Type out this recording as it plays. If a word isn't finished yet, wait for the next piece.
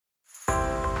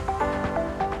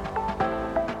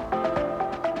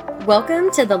Welcome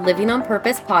to the Living on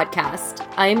Purpose podcast.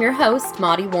 I am your host,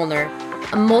 Maudie Woolner,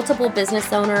 a multiple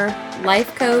business owner,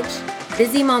 life coach,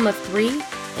 busy mom of 3,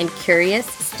 and curious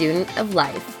student of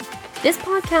life. This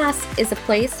podcast is a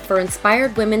place for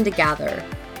inspired women to gather.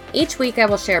 Each week I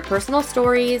will share personal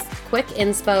stories, quick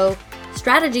inspo,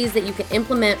 strategies that you can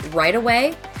implement right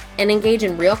away, and engage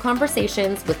in real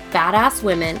conversations with badass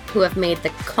women who have made the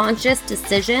conscious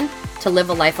decision to live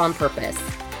a life on purpose.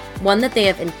 One that they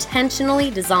have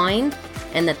intentionally designed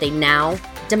and that they now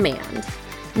demand.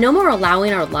 No more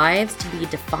allowing our lives to be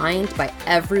defined by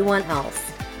everyone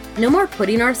else. No more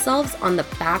putting ourselves on the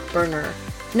back burner.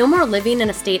 No more living in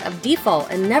a state of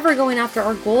default and never going after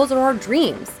our goals or our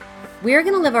dreams. We are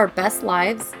going to live our best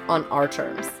lives on our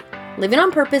terms. Living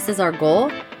on purpose is our goal,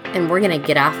 and we're going to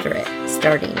get after it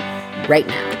starting right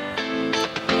now.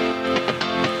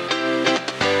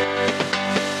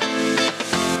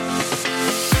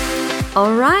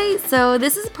 All right, so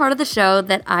this is part of the show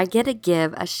that I get to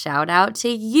give a shout out to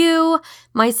you.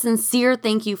 My sincere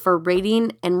thank you for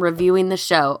rating and reviewing the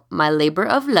show, my labor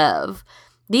of love.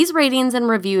 These ratings and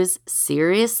reviews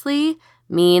seriously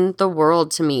mean the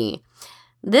world to me.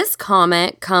 This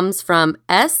comment comes from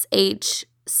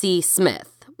S.H.C.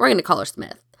 Smith. We're going to call her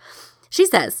Smith. She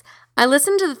says, I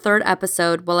listened to the 3rd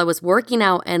episode while I was working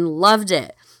out and loved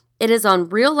it. It is on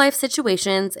real life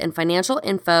situations and financial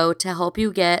info to help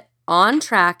you get on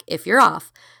track if you're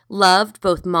off. Loved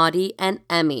both Maudie and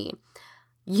Emmy.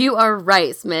 You are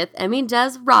right, Smith. Emmy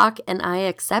does rock, and I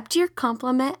accept your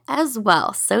compliment as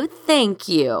well. So thank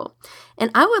you. And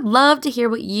I would love to hear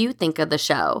what you think of the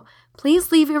show.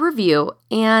 Please leave a review,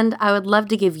 and I would love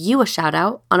to give you a shout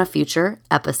out on a future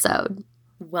episode.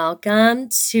 Welcome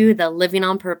to the Living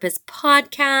on Purpose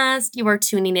podcast. You are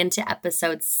tuning into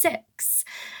episode 6.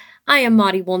 I am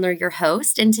Maudie Woolner, your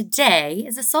host, and today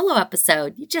is a solo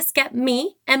episode. You just get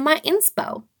me and my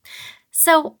inspo.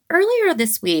 So earlier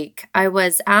this week, I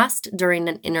was asked during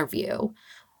an interview,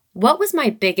 what was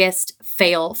my biggest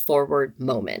fail forward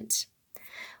moment?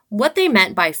 What they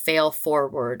meant by fail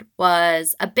forward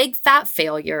was a big fat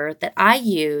failure that I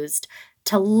used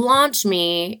to launch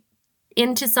me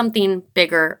into something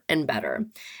bigger and better.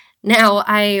 Now,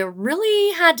 I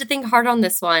really had to think hard on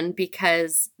this one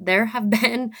because there have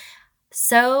been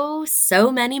so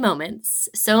many moments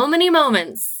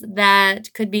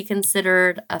that could be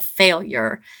considered a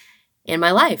failure in my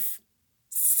life,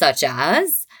 such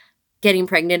as getting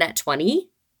pregnant at 20,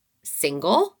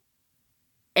 single,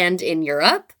 and in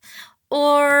Europe,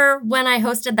 or when I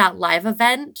hosted that live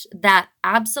event that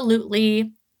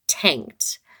absolutely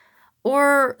tanked.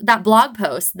 Or that blog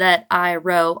post that I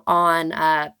wrote on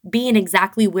being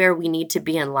exactly where we need to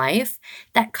be in life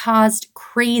that caused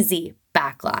crazy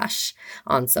backlash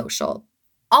on social.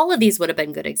 All of these would have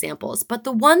been good examples, but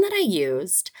the one that I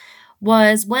used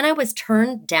was when I was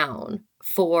turned down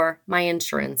for my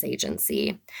insurance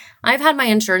agency. I've had my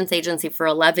insurance agency for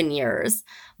 11 years,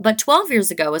 but 12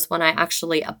 years ago is when I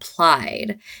actually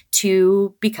applied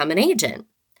to become an agent.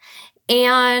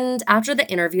 And after the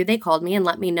interview, they called me and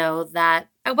let me know that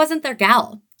I wasn't their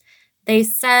gal. They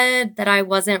said that I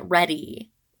wasn't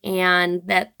ready and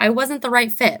that I wasn't the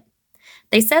right fit.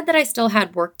 They said that I still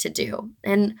had work to do.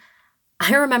 And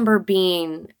I remember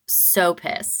being so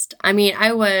pissed. I mean,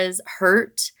 I was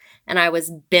hurt and I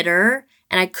was bitter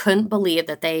and I couldn't believe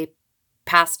that they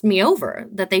passed me over,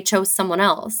 that they chose someone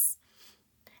else.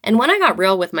 And when I got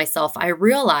real with myself, I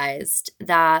realized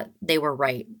that they were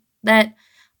right, that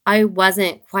I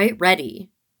wasn't quite ready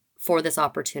for this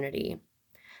opportunity.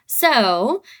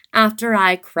 So after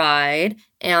I cried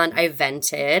and I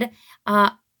vented,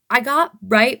 I got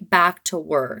right back to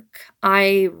work.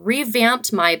 I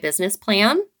revamped my business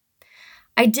plan.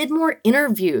 I did more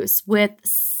interviews with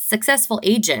successful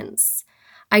agents.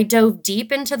 I dove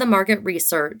deep into the market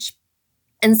research.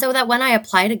 And so that when I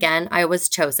applied again, I was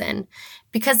chosen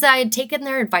because I had taken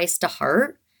their advice to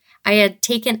heart. I had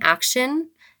taken action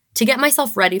to get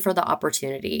myself ready for the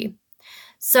opportunity.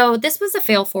 So this was a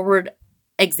fail forward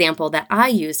example that I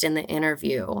used in the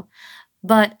interview.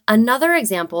 But another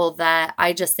example that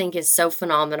I just think is so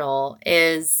phenomenal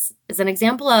is an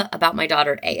example about my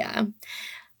daughter, Aya. A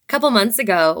couple months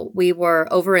ago, we were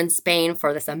over in Spain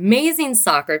for this amazing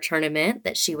soccer tournament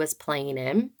that she was playing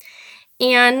in.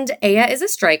 And Aya is a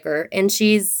striker, and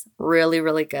she's really,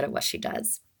 really good at what she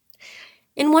does.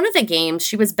 In one of the games,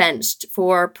 she was benched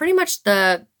for pretty much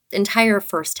the entire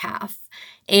first half.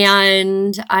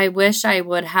 And I wish I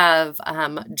would have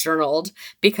journaled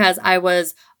because I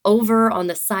was over on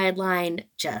the sideline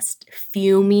just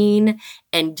fuming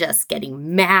and just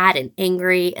getting mad and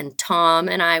angry. And Tom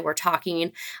and I were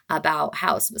talking about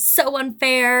how it was so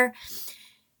unfair.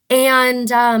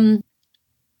 And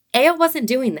Aya wasn't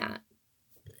doing that.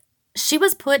 She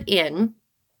was put in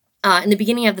the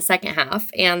beginning of the second half,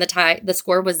 and the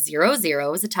score was 0-0.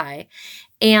 It was a tie.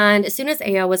 And as soon as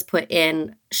Aya was put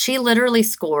in, she literally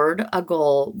scored a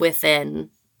goal within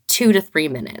 2 to 3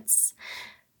 minutes.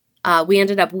 We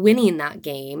ended up winning that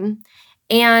game.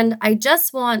 And I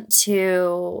just want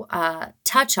to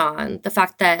touch on the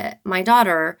fact that my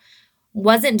daughter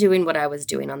wasn't doing what I was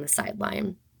doing on the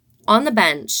sideline. On the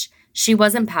bench, she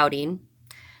wasn't pouting.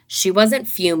 She wasn't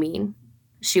fuming.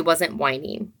 She wasn't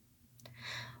whining.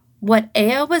 What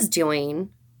Aya was doing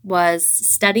was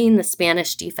studying the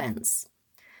Spanish defense.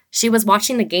 She was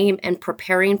watching the game and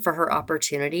preparing for her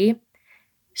opportunity.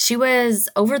 She was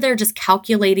over there just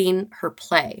calculating her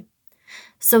play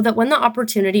so that when the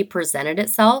opportunity presented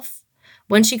itself,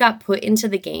 when she got put into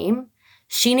the game,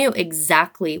 she knew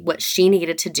exactly what she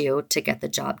needed to do to get the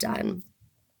job done.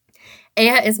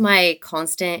 Aya is my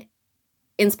constant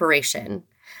inspiration.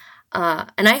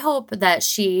 And I hope that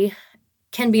she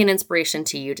can be an inspiration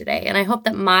to you today. And I hope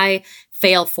that my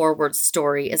fail forward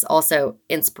story is also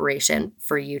inspiration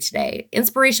for you today.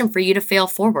 Inspiration for you to fail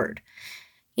forward.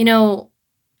 You know,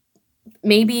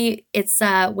 maybe it's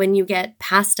when you get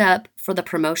passed up for the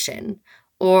promotion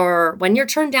or when you're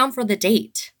turned down for the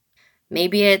date.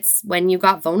 Maybe it's when you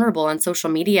got vulnerable on social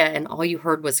media and all you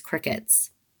heard was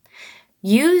crickets.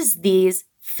 Use these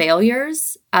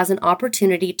failures as an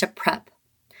opportunity to prep,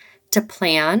 to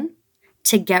plan,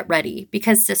 to get ready.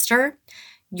 Because, sister,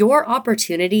 your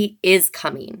opportunity is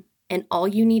coming, and all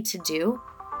you need to do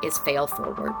is fail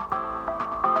forward.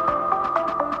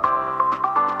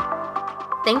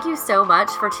 Thank you so much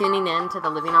for tuning in to the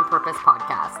Living on Purpose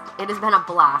podcast. It has been a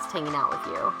blast hanging out with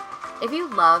you. If you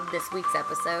loved this week's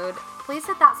episode, please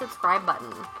hit that subscribe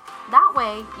button. That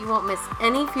way, you won't miss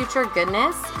any future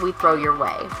goodness we throw your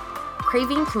way.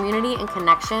 Craving community and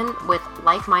connection with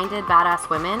like-minded badass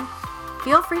women?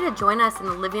 Feel free to join us in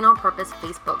the Living on Purpose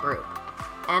Facebook group.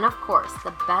 And of course,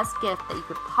 the best gift that you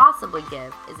could possibly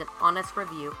give is an honest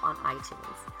review on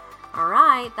iTunes. All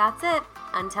right, that's it.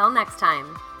 Until next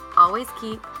time, always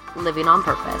keep living on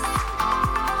purpose.